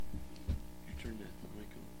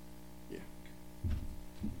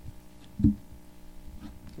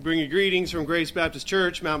We bring you greetings from Grace Baptist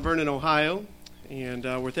Church, Mount Vernon, Ohio, and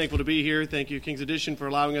we're thankful to be here. Thank you, King's Edition, for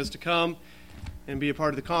allowing us to come and be a part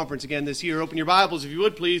of the conference again this year. Open your Bibles, if you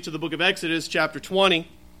would, please, to the book of Exodus, chapter 20.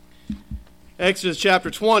 Exodus chapter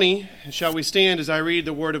 20, shall we stand as I read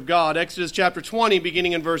the Word of God? Exodus chapter 20,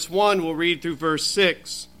 beginning in verse 1, we'll read through verse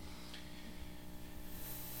 6.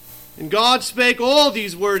 And God spake all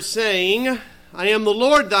these words, saying, I am the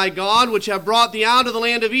Lord thy God, which have brought thee out of the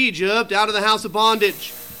land of Egypt, out of the house of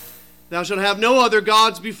bondage. Thou shalt have no other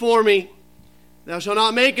gods before me. Thou shalt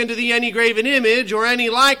not make unto thee any graven image, or any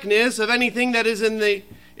likeness of anything that is that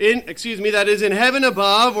is in heaven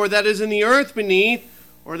above, or that is in the earth beneath,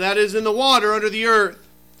 or that is in the water under the earth.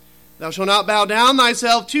 Thou shalt not bow down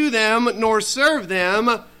thyself to them, nor serve them,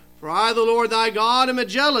 for I, the Lord thy God, am a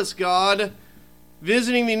jealous God,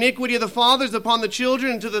 visiting the iniquity of the fathers upon the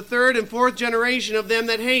children, and to the third and fourth generation of them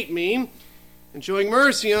that hate me, and showing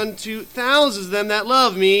mercy unto thousands of them that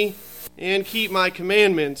love me, and keep my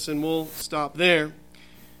commandments. And we'll stop there.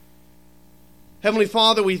 Heavenly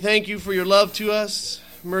Father, we thank you for your love to us,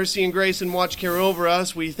 mercy and grace and watch care over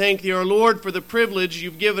us. We thank thee, our Lord, for the privilege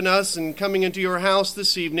you've given us in coming into your house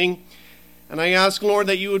this evening. And I ask, Lord,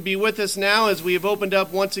 that you would be with us now as we have opened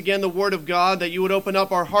up once again the Word of God, that you would open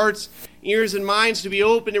up our hearts, ears, and minds to be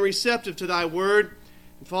open and receptive to thy Word.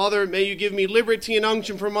 And Father, may you give me liberty and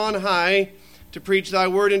unction from on high to preach thy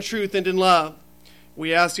Word in truth and in love.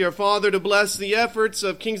 We ask our Father to bless the efforts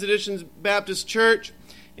of King's Edition Baptist Church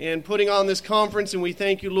in putting on this conference, and we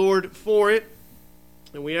thank you, Lord, for it.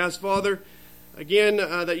 And we ask, Father, again,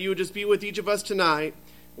 that you would just be with each of us tonight.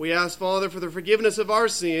 We ask, Father, for the forgiveness of our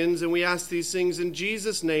sins, and we ask these things in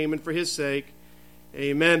Jesus' name and for his sake.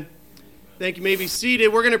 Amen. Thank you. You may be seated.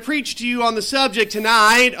 We're going to preach to you on the subject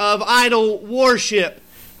tonight of idol worship.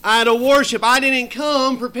 Idol worship. I didn't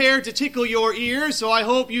come prepared to tickle your ears, so I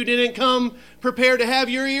hope you didn't come prepared to have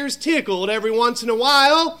your ears tickled every once in a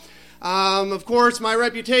while. Of course, my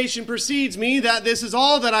reputation precedes me that this is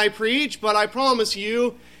all that I preach, but I promise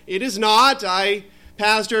you it is not. I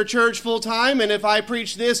pastor a church full-time, and if I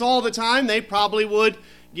preach this all the time, they probably would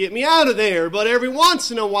get me out of there. But every once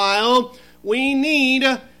in a while, we need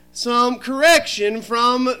some correction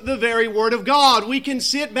from the very Word of God. We can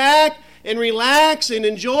sit back and relax and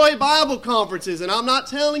enjoy Bible conferences, and I'm not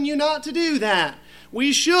telling you not to do that.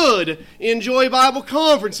 We should enjoy Bible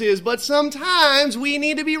conferences, but sometimes we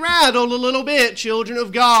need to be rattled a little bit, children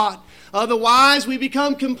of God. Otherwise, we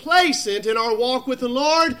become complacent in our walk with the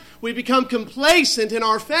Lord. We become complacent in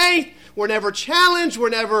our faith. We're never challenged. We're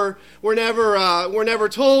never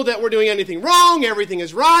told that we're doing anything wrong. Everything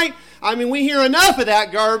is right. I mean, we hear enough of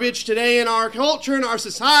that garbage today in our culture, in our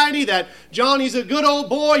society, that Johnny's a good old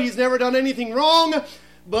boy. He's never done anything wrong.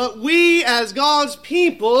 But we as God's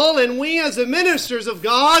people and we as the ministers of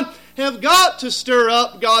God have got to stir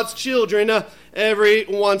up God's children every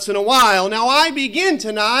once in a while. Now, I begin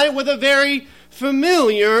tonight with a very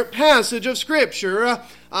familiar passage of Scripture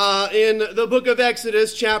in the book of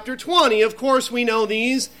Exodus chapter 20. Of course, we know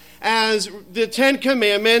these as the Ten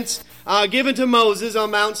Commandments given to Moses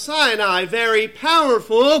on Mount Sinai. Very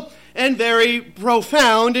powerful and very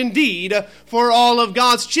profound indeed for all of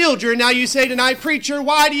God's children. Now you say tonight, preacher,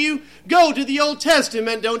 why do you go to the Old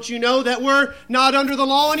Testament? Don't you know that we're not under the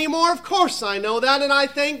law anymore? Of course I know that, and I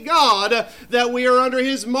thank God that we are under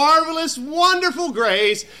his marvelous, wonderful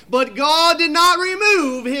grace. But God did not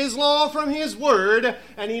remove his law from his word,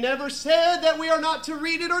 and he never said that we are not to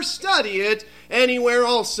read it or study it anywhere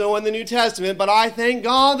also in the New Testament. But I thank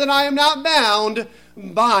God that I am not bound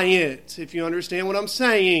by it, if you understand what I'm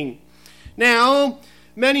saying. Now,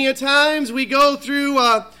 many a times we go through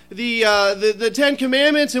the Ten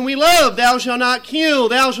Commandments and we love, thou shalt not kill,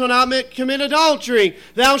 thou shalt not commit adultery,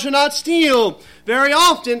 thou shalt not steal. Very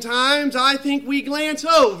oftentimes, I think we glance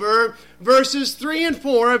over verses 3 and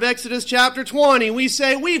 4 of Exodus chapter 20. We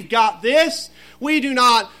say, we've got this. We do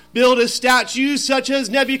not build a statue such as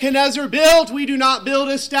Nebuchadnezzar built. We do not build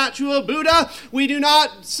a statue of Buddha. We do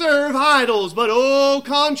not serve idols. But au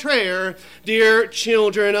contraire, dear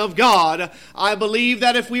children of God, I believe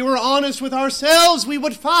that if we were honest with ourselves, we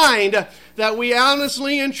would find that we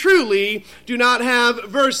honestly and truly do not have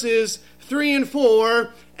verses 3 and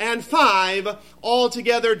 4 and 5 all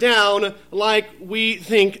together down like we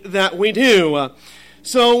think that we do.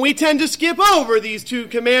 So we tend to skip over these two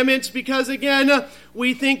commandments because, again,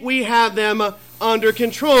 we think we have them under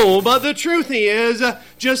control. But the truth is,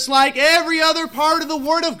 just like every other part of the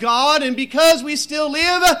Word of God, and because we still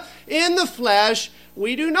live in the flesh,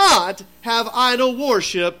 we do not have idol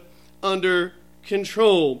worship under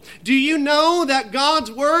control. Do you know that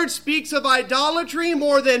God's Word speaks of idolatry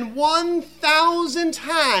more than 1,000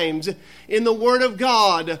 times in the Word of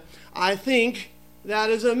God? I think that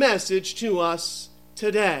is a message to us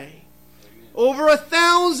today. Over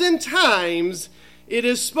 1,000 times it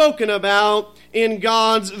is spoken about in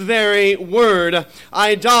God's very Word.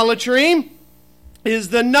 Idolatry is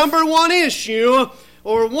the number one issue,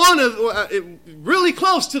 or one of really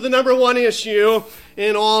close to the number one issue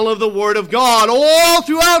in all of the Word of God. All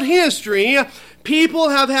throughout history, people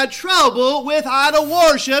have had trouble with idol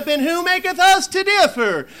worship, and who maketh us to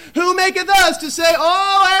differ? Who maketh us to say,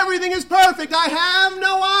 oh, everything is perfect, I have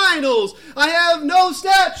no idols, I have no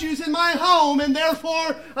statues in my home, and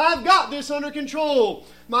therefore I've got this under control?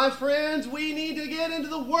 My friends, we need to get into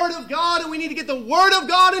the Word of God, and we need to get the Word of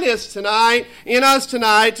God in us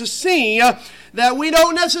tonight to see that we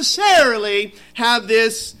don't necessarily have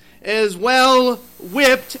this as well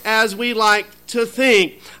whipped as we like to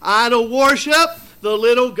think. Idol worship, the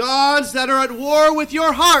little gods that are at war with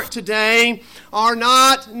your heart today, are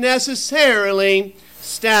not necessarily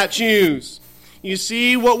statues. You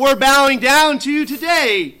see, what we're bowing down to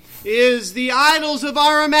today is the idols of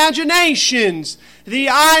our imaginations, the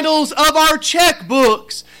idols of our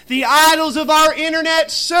checkbooks, the idols of our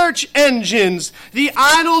internet search engines, the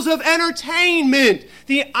idols of entertainment,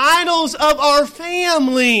 the idols of our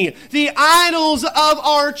family, the idols of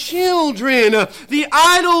our children, the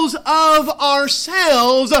idols of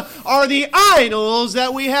ourselves are the idols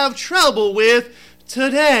that we have trouble with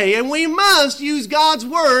today. And we must use God's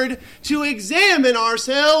Word to examine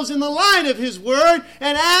ourselves in the light of His Word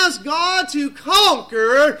and ask God to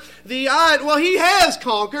conquer the idol. Well, He has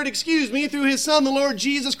conquered, through His Son, the Lord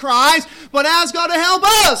Jesus Christ, but ask God to help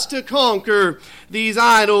us to conquer these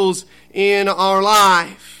idols in our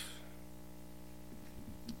life.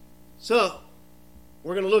 So,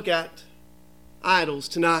 we're going to look at idols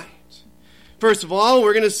tonight. First of all,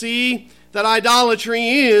 we're going to see that idolatry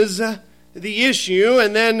is the issue,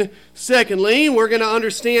 and then secondly, we're going to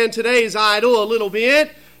understand today's idol a little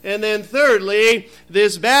bit, and then thirdly,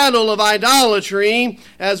 this battle of idolatry,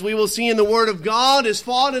 as we will see in the Word of God, is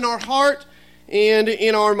fought in our heart and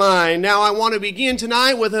in our mind. Now, I want to begin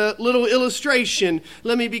tonight with a little illustration.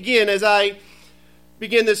 Let me begin as I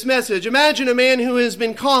begin this message. Imagine a man who has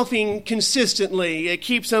been coughing consistently. It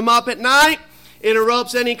keeps him up at night,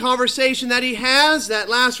 interrupts any conversation that he has that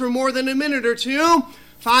lasts for more than a minute or two.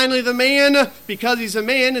 Finally, the man, because he's a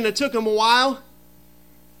man and it took him a while,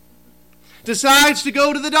 decides to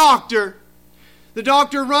go to the doctor. The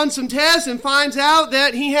doctor runs some tests and finds out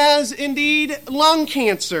that he has indeed lung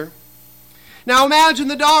cancer. Now imagine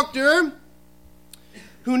the doctor,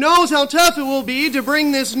 who knows how tough it will be to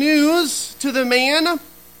bring this news to the man,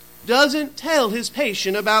 doesn't tell his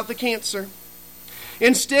patient about the cancer.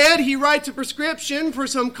 Instead, he writes a prescription for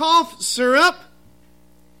some cough syrup.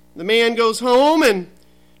 The man goes home and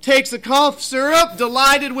takes the cough syrup,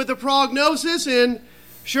 delighted with the prognosis, and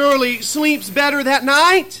surely sleeps better that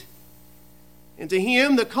night. And to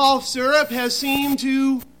him, the cough syrup has seemed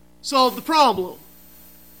to solve the problem.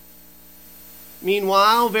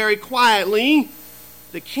 Meanwhile, very quietly,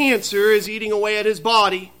 the cancer is eating away at his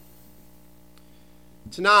body.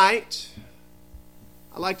 Tonight,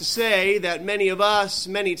 I like to say that many of us,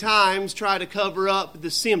 many times, try to cover up the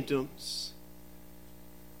symptoms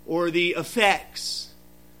or the effects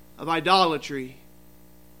of idolatry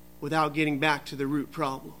without getting back to the root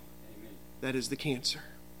problem. Amen. That is the cancer.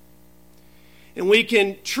 And we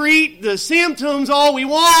can treat the symptoms all we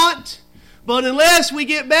want, but unless we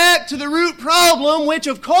get back to the root problem, which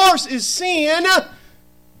of course is sin,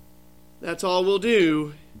 that's all we'll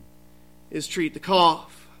do is treat the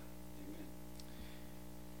cough. Amen.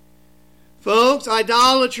 Folks,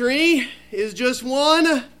 idolatry is just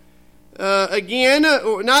one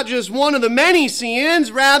not just one of the many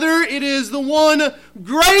sins, rather it is the one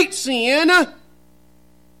great sin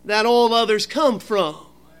that all others come from.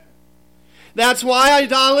 That's why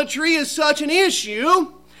idolatry is such an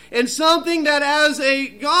issue, and something that as a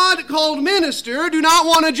God-called minister do not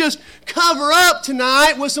want to just cover up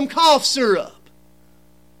tonight with some cough syrup.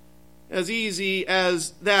 As easy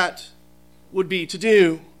as that would be to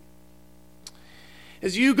do.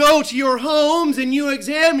 As you go to your homes and you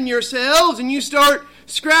examine yourselves and you start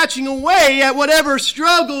scratching away at whatever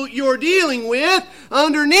struggle you're dealing with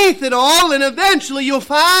underneath it all, and eventually you'll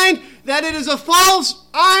find that it is a false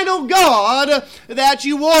idol god that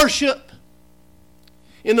you worship.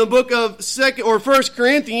 In the book of 1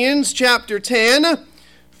 Corinthians chapter 10,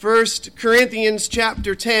 1 Corinthians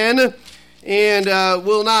chapter 10, and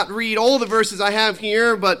we'll not read all the verses I have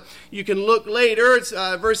here, but you can look later. It's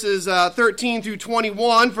verses 13 through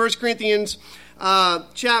 21, 1 Corinthians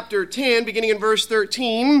chapter 10, beginning in verse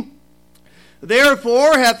 13.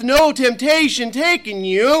 Therefore hath no temptation taken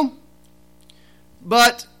you,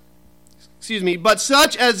 but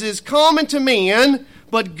such as is common to man,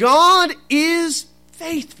 but God is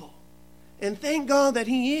faithful. And thank God that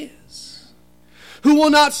He is. Who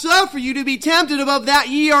will not suffer you to be tempted above that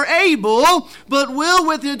ye are able, but will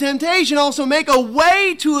with the temptation also make a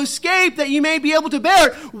way to escape, that ye may be able to bear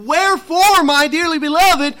it. Wherefore, my dearly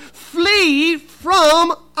beloved, flee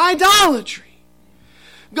from idolatry.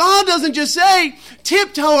 God doesn't just say,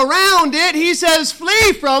 tiptoe around it. He says,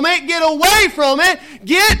 flee from it, get away from it,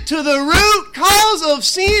 get to the root cause of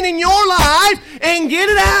sin in your life, and get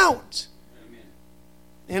it out. Amen.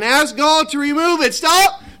 And ask God to remove it.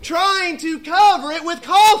 Stop trying to cover it with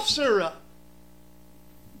cough syrup.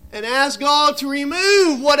 And ask God to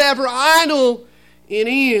remove whatever idol it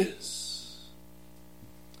is.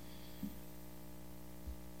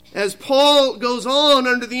 As Paul goes on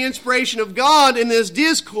under the inspiration of God in this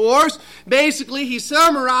discourse, basically he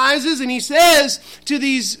summarizes and he says to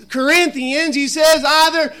these Corinthians, he says,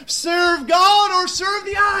 either serve God or serve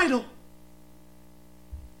the idol.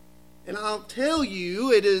 And I'll tell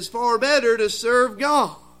you, it is far better to serve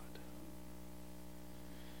God.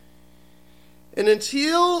 And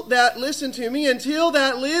until that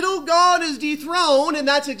little God is dethroned, and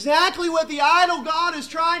that's exactly what the idol God is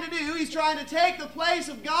trying to do. He's trying to take the place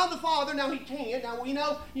of God the Father. Now he can't. Now we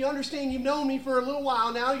know, you understand, you've known me for a little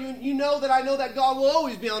while now. You know that I know that God will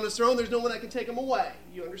always be on His throne. There's no one that can take Him away.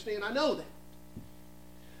 You understand? I know that.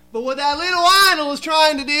 But what that little idol is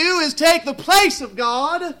trying to do is take the place of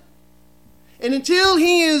God. And until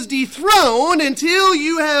He is dethroned, until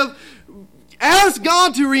you have ask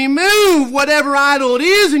God to remove whatever idol it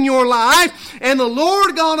is in your life, and the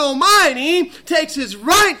Lord God Almighty takes His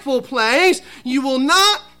rightful place, you will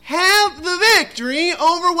not have the victory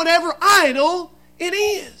over whatever idol it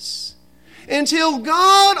is. Until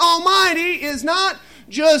God Almighty is not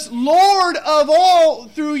just Lord of all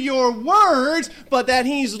through your words, but that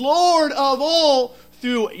He's Lord of all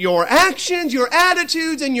through your actions, your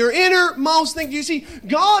attitudes, and your innermost things. You see,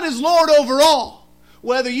 God is Lord over all.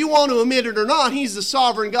 Whether you want to admit it or not, He's the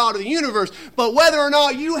sovereign God of the universe. But whether or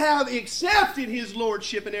not you have accepted His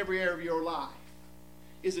lordship in every area of your life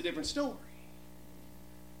is a different story.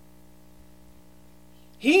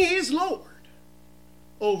 He is Lord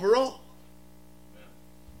over all.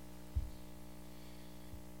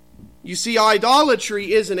 You see,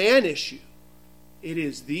 idolatry isn't an issue. It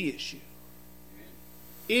is the issue.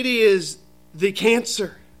 It is the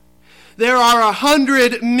cancer. There are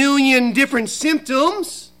 100 million different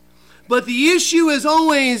symptoms, but the issue is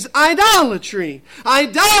always idolatry.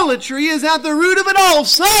 Idolatry is at the root of it all.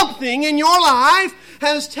 Something in your life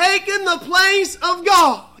has taken the place of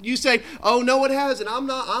God. You say, oh, no, it hasn't. I'm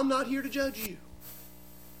not here to judge you.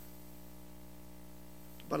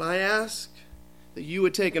 But I ask that you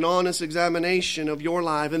would take an honest examination of your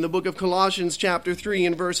life. In the book of Colossians chapter 3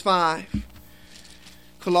 and verse 5.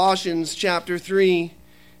 Colossians chapter 3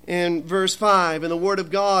 and verse 5. And the Word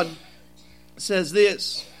of God says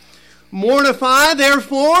this: Mortify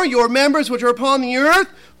therefore your members which are upon the earth,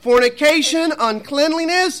 fornication,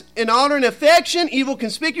 uncleanliness, inordinate affection, evil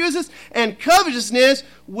conspicuousness, and covetousness,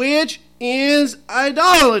 which is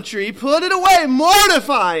idolatry. Put it away,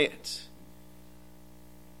 mortify it.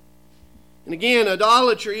 And again,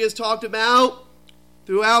 idolatry is talked about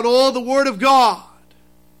throughout all the Word of God.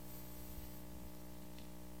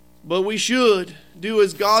 But we should do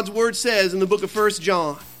as God's Word says in the book of 1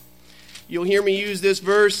 John. You'll hear me use this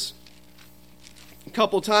verse a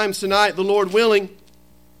couple times tonight, the Lord willing.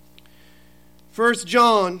 1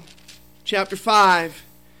 John chapter 5,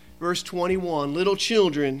 verse 21. Little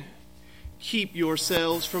children, keep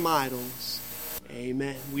yourselves from idols.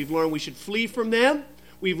 Amen. We've learned we should flee from them.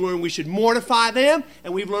 We've learned we should mortify them.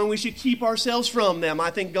 And we've learned we should keep ourselves from them.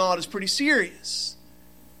 I think God is pretty serious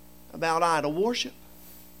about idol worship.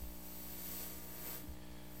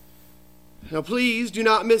 Now please do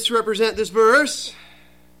not misrepresent this verse.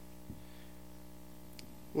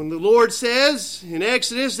 When the Lord says in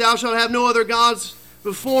Exodus, thou shalt have no other gods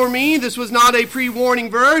before me, this was not a pre-warning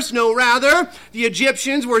verse. No, rather, the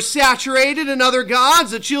Egyptians were saturated in other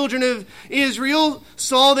gods. The children of Israel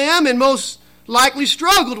saw them and most likely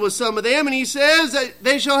struggled with some of them. And he says that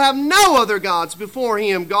they shall have no other gods before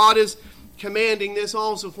him. God is commanding this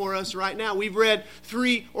also for us right now. We've read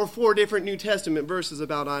 3 or 4 different New Testament verses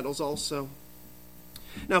about idols also.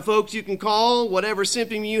 Now, folks, you can call whatever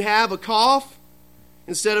symptom you have a cough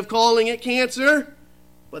instead of calling it cancer,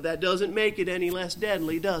 but that doesn't make it any less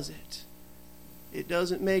deadly, does it? It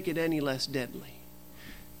doesn't make it any less deadly.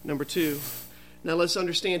 Number 2, Now let's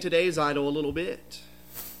understand today's idol a little bit.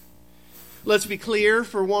 Let's be clear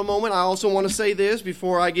for one moment. I also want to say this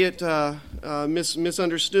before I get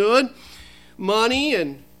misunderstood. Money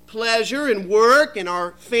and pleasure and work and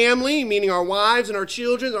our family, meaning our wives and our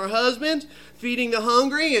children, our husbands, feeding the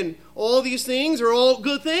hungry, and all these things are all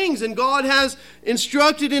good things. And God has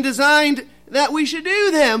instructed and designed that we should do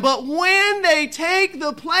them. But when they take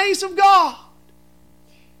the place of God,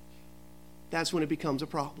 that's when it becomes a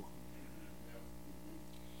problem.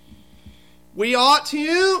 We ought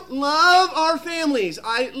to love our families.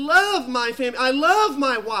 I love my family. I love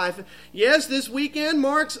my wife. Yes, this weekend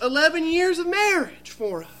marks 11 years of marriage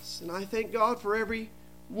for us. And I thank God for every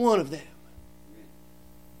one of them.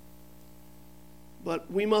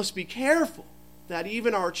 But we must be careful that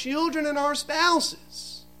even our children and our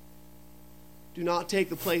spouses do not take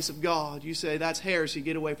the place of God. You say, that's heresy,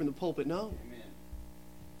 get away from the pulpit. No. Amen.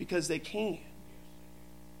 Because they can.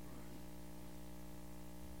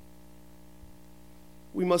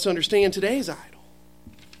 We must understand today's idol.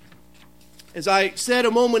 As I said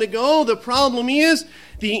a moment ago, the problem is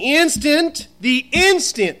the instant,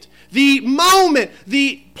 the moment,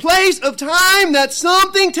 the place of time that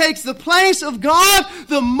something takes the place of God,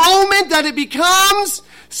 the moment that it becomes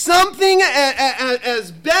something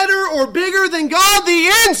as better or bigger than God,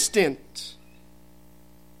 the instant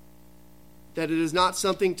that it is not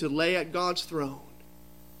something to lay at God's throne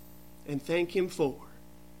and thank Him for,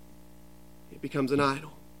 it becomes an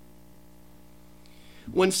idol.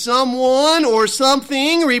 When someone or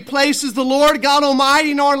something replaces the Lord God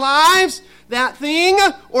Almighty in our lives, that thing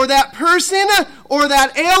or that person or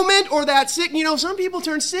that ailment or that sickness, some people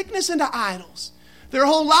turn sickness into idols. Their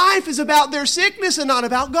whole life is about their sickness and not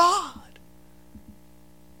about God.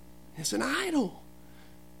 It's an idol.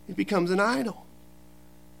 It becomes an idol.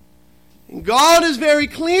 And God is very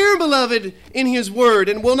clear, beloved, in His Word.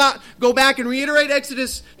 And we'll not go back and reiterate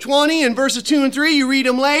Exodus 20 and verses 2 and 3. You read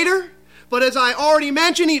them later. But as I already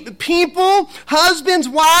mentioned, people, husbands,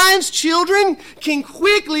 wives, children can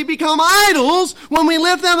quickly become idols when we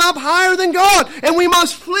lift them up higher than God. And we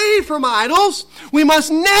must flee from idols. We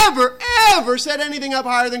must never, ever set anything up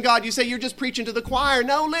higher than God. You say, you're just preaching to the choir.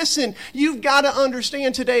 No, listen, you've got to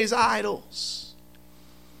understand today's idols.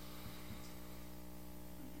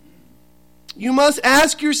 You must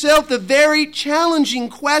ask yourself the very challenging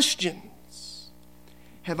questions.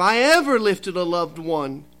 Have I ever lifted a loved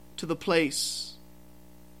one to the place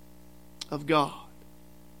of God?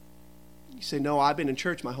 You say, no, I've been in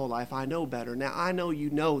church my whole life. I know better. Now, I know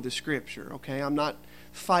you know the Scripture, okay? I'm not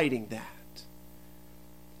fighting that.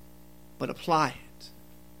 But apply it.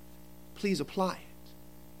 Please apply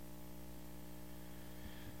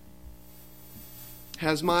it.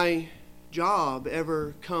 Has my job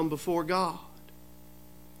ever come before God?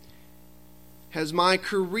 Has my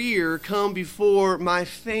career come before my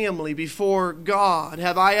family, before God?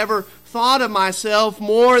 Have I ever thought of myself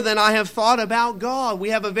more than I have thought about God?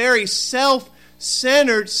 We have a very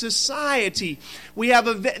self-centered society. We have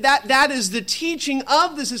that is the teaching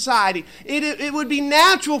of the society. It would be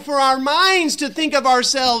natural for our minds to think of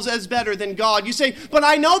ourselves as better than God. You say, but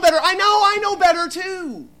I know better. I know better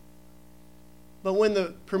too. But when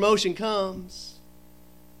the promotion comes,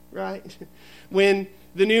 right? When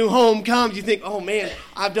the new home comes, you think, oh man,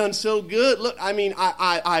 I've done so good. Look, I mean,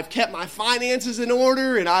 I've kept my finances in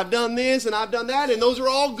order, and I've done this, and I've done that, and those are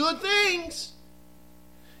all good things.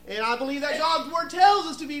 And I believe that God's Word tells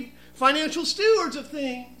us to be financial stewards of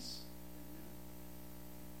things.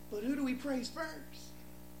 But who do we praise first?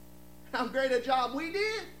 How great a job we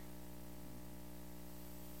did?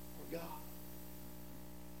 Or God?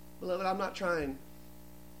 Beloved, I'm not trying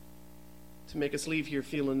to make us leave here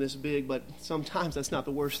feeling this big, but sometimes that's not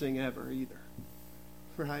the worst thing ever either.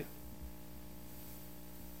 Right?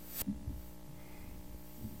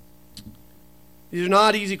 These are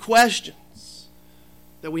not easy questions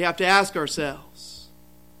that we have to ask ourselves.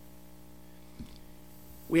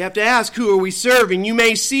 We have to ask, who are we serving? You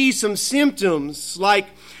may see some symptoms like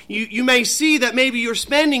you may see that maybe you're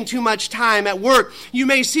spending too much time at work. You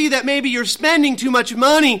may see that maybe you're spending too much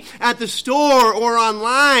money at the store or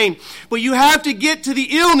online. But you have to get to the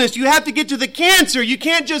illness. You have to get to the cancer. You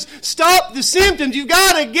can't just stop the symptoms. You've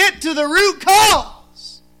got to get to the root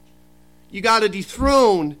cause. You got to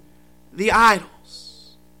dethrone the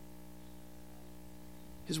idols.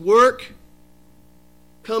 His work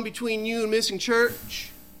come between you and missing church?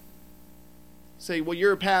 Say, well,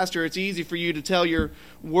 you're a pastor. It's easy for you to tell your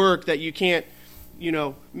work that you can't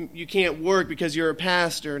work because you're a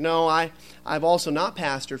pastor. No, I've also not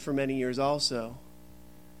pastored for many years also.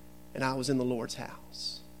 And I was in the Lord's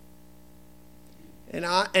house. And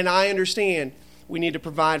I understand we need to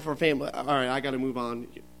provide for our family. All right, I got to move on.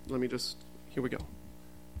 Here we go.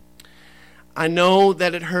 I know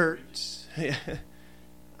that it hurts.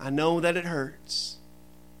 I know that it hurts.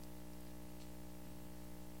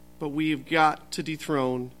 But we've got to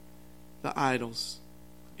dethrone the idols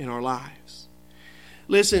in our lives.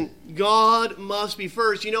 Listen, God must be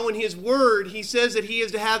first. You know, in His Word, He says that He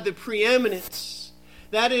is to have the preeminence.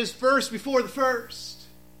 That is first before the first.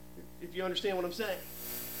 If you understand what I'm saying.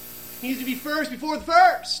 He is to be first before the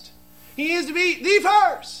first. He is to be the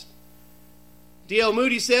first. D.L.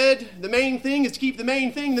 Moody said, the main thing is to keep the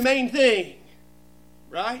main thing the main thing.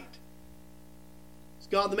 Right? Is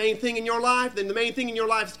God the main thing in your life? Then the main thing in your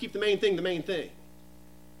life is to keep the main thing the main thing.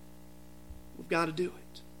 We've got to do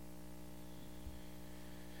it.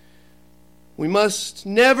 We must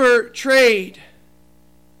never trade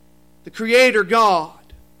the Creator God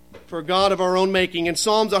for a God of our own making. In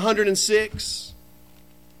Psalms 106,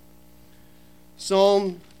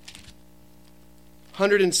 Psalm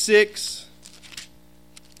 106,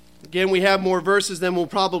 again, we have more verses than we'll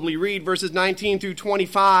probably read, verses 19 through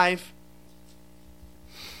 25.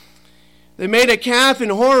 They made a calf in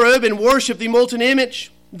Horeb and worshipped the molten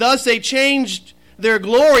image. Thus they changed their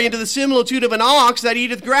glory into the similitude of an ox that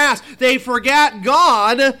eateth grass. They forgat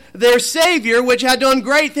God, their Savior, which had done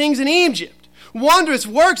great things in Egypt, wondrous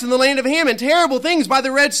works in the land of Ham, and terrible things by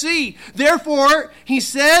the Red Sea. Therefore he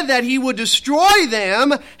said that he would destroy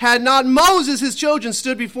them, had not Moses his children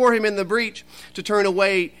stood before him in the breach to turn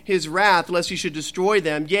away his wrath, lest he should destroy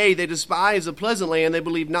them. Yea, they despised the pleasant land, they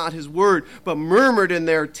believed not his word, but murmured in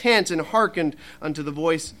their tents, and hearkened unto the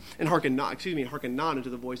voice, and hearkened not unto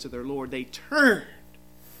the voice of their Lord. They turned.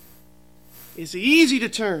 It's easy to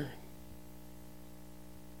turn.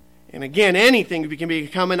 And again, anything can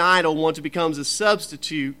become an idol once it becomes a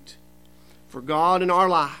substitute for God in our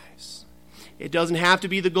lives. It doesn't have to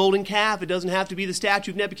be the golden calf. It doesn't have to be the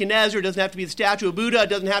statue of Nebuchadnezzar. It doesn't have to be the statue of Buddha. It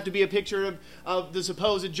doesn't have to be a picture of the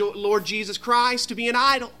supposed Lord Jesus Christ to be an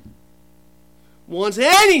idol. Once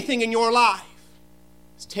anything in your life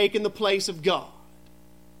has taken the place of God,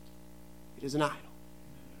 it is an idol.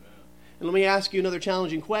 And let me ask you another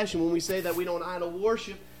challenging question. When we say that we don't idol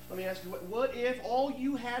worship, let me ask you, what if all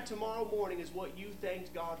you had tomorrow morning is what you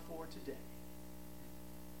thanked God for today?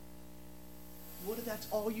 What if that's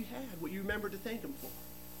all you had, what you remembered to thank Him for?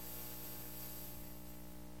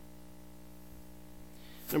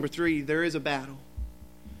 Number 3, there is a battle.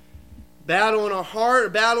 Battle in our heart, a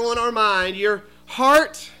battle in our mind. Your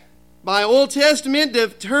heart, by Old Testament,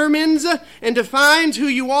 determines and defines who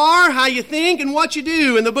you are, how you think, and what you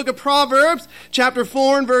do. In the book of Proverbs, chapter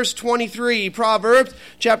 4 and verse 23. Proverbs,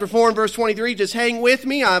 chapter 4 and verse 23. Just hang with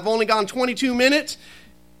me. I've only gone 22 minutes.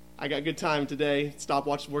 I got good time today.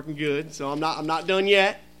 Stopwatch is working good, so I'm not done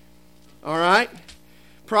yet. All right.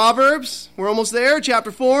 Proverbs, we're almost there.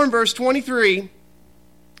 Chapter 4 and verse 23.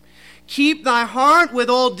 Keep thy heart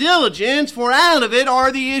with all diligence, for out of it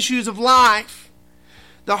are the issues of life.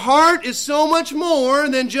 The heart is so much more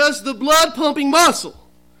than just the blood-pumping muscle.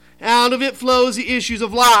 Out of it flows the issues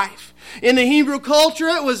of life. In the Hebrew culture,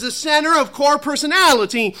 it was the center of core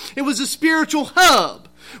personality. It was a spiritual hub.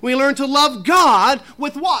 We learn to love God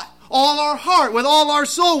with what? All our heart, with all our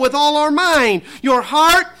soul, with all our mind. Your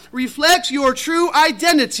heart reflects your true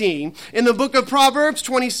identity. In the book of Proverbs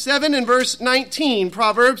 27 and verse 19.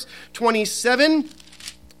 Proverbs 27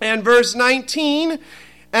 and verse 19.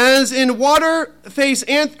 As in water face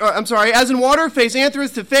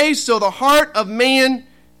answereth to face, so the heart of man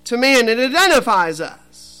to man. It identifies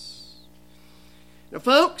us. Now,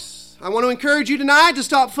 folks, I want to encourage you tonight to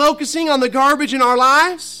stop focusing on the garbage in our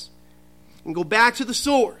lives and go back to the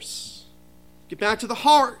source. Get back to the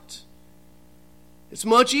heart. It's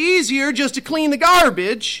much easier just to clean the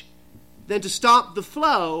garbage than to stop the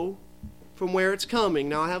flow from where it's coming.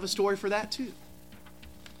 Now, I have a story for that too.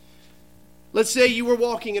 Let's say you were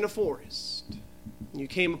walking in a forest. You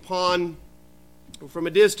came upon, or from a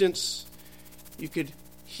distance, you could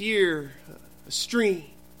hear a stream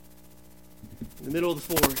in the middle of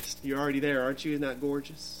the forest. You're already there, aren't you? Isn't that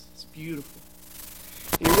gorgeous? It's beautiful.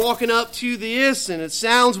 And you're walking up to this, and it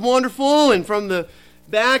sounds wonderful, and from the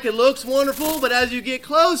back it looks wonderful, but as you get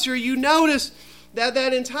closer, you notice that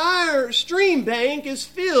that entire stream bank is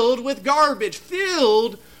filled with garbage,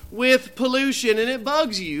 filled with pollution, and it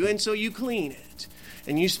bugs you, and so you clean it.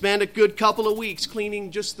 And you spend a good couple of weeks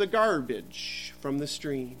cleaning just the garbage from the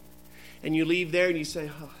stream. And you leave there and you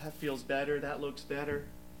say, oh, that feels better, that looks better.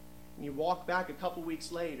 And you walk back a couple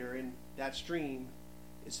weeks later and that stream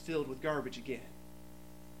is filled with garbage again.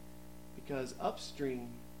 Because upstream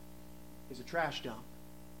is a trash dump,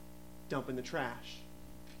 dumping the trash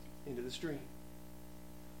into the stream.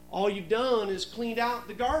 All you've done is cleaned out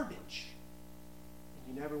the garbage.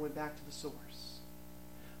 And you never went back to the source.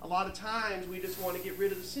 A lot of times we just want to get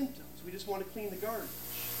rid of the symptoms. We just want to clean the garbage.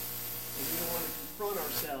 And we don't want to confront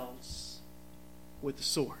ourselves with the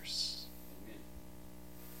source.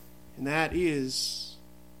 And that is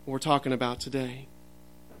what we're talking about today.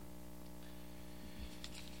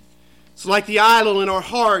 It's like the idol in our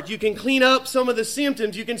heart. You can clean up some of the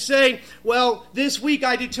symptoms. You can say, well, this week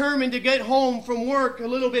I determined to get home from work a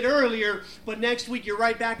little bit earlier, but next week you're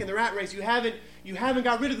right back in the rat race. You haven't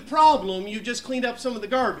got rid of the problem. You just cleaned up some of the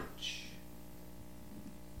garbage.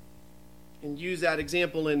 And use that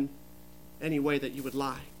example in any way that you would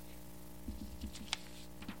like.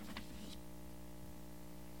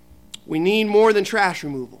 We need more than trash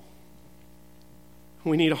removal.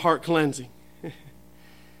 We need a heart cleansing.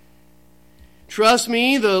 Trust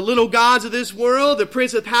me, the little gods of this world, the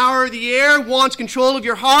prince of the power of the air, wants control of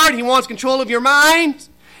your heart. He wants control of your mind.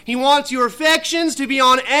 He wants your affections to be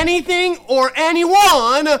on anything or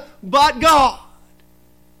anyone but God.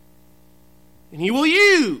 And he will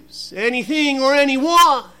use anything or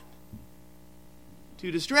anyone to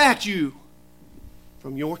distract you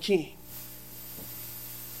from your King.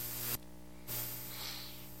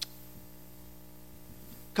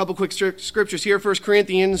 Couple quick scriptures here. 1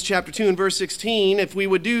 Corinthians chapter 2 and verse 16. If we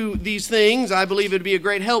would do these things, I believe it would be a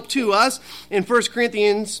great help to us. In 1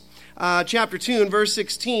 Corinthians chapter 2 and verse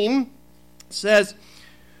 16, it says,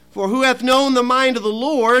 "For who hath known the mind of the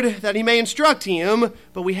Lord, that he may instruct him?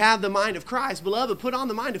 But we have the mind of Christ." Beloved, put on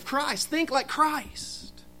the mind of Christ. Think like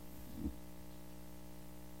Christ.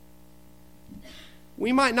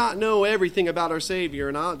 We might not know everything about our Savior,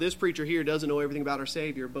 and this preacher here doesn't know everything about our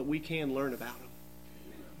Savior, but we can learn about him.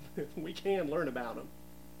 We can learn about him.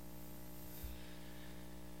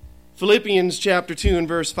 Philippians chapter 2 and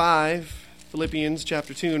verse 5. Philippians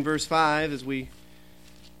chapter 2 and verse 5, as we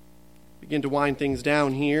begin to wind things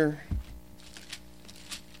down here.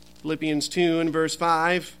 Philippians 2 and verse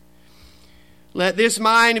 5. "Let this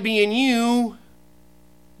mind be in you,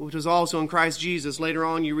 which was also in Christ Jesus." Later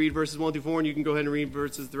on, you read verses 1 through 4, and you can go ahead and read the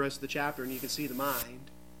rest of the chapter, and you can see the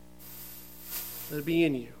mind. Let it be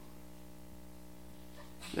in you.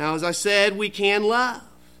 Now, as I said, we can love.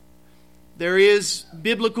 There is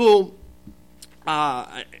biblical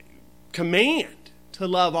command to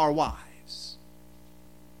love our wives.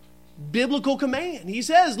 Biblical command. He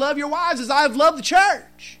says, love your wives as I have loved the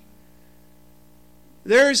church.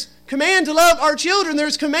 There's command to love our children.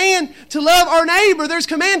 There's command to love our neighbor. There's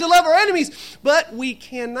command to love our enemies. But we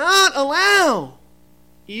cannot allow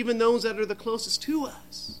even those that are the closest to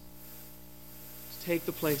us to take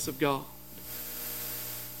the place of God.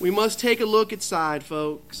 We must take a look inside,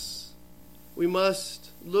 folks. We must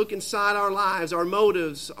look inside our lives, our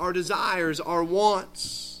motives, our desires, our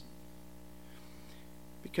wants.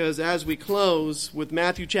 Because as we close with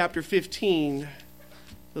Matthew chapter 15,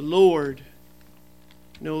 the Lord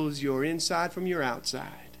knows your inside from your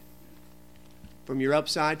outside, from your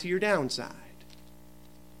upside to your downside.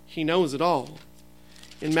 He knows it all.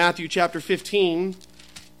 In Matthew chapter 15,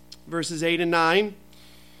 verses 8 and 9,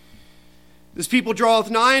 "This people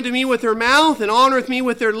draweth nigh unto me with their mouth, and honoreth me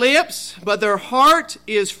with their lips, but their heart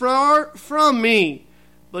is far from me.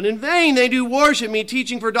 But in vain they do worship me,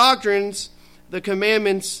 teaching for doctrines the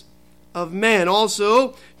commandments of men."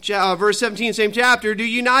 Also, verse 17, same chapter, "Do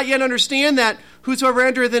you not yet understand that whosoever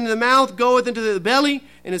entereth into the mouth goeth into the belly,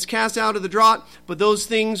 and is cast out of the draught? But those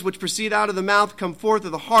things which proceed out of the mouth come forth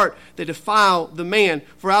of the heart, they defile the man.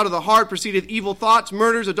 For out of the heart proceedeth evil thoughts,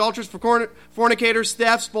 murders, adulteries, fornicators,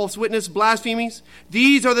 thefts, false witness, blasphemies.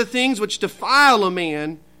 These are the things which defile a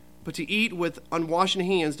man, but to eat with unwashen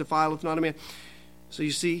hands defileth not a man." So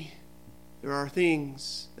you see, there are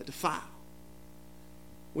things that defile.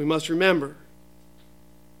 We must remember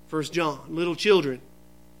 1 John, little children,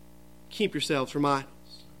 keep yourselves from idols.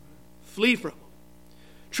 Flee from them.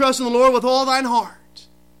 Trust in the Lord with all thine heart,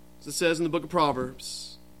 as it says in the book of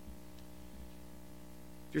Proverbs.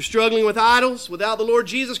 If you're struggling with idols, without the Lord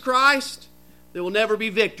Jesus Christ, there will never be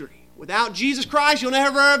victory. Without Jesus Christ, you'll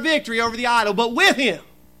never have victory over the idol. But with Him,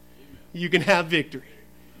 you can have victory.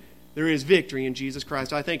 There is victory in Jesus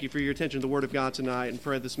Christ. I thank you for your attention to the Word of God tonight, and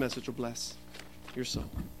pray this message will bless your soul.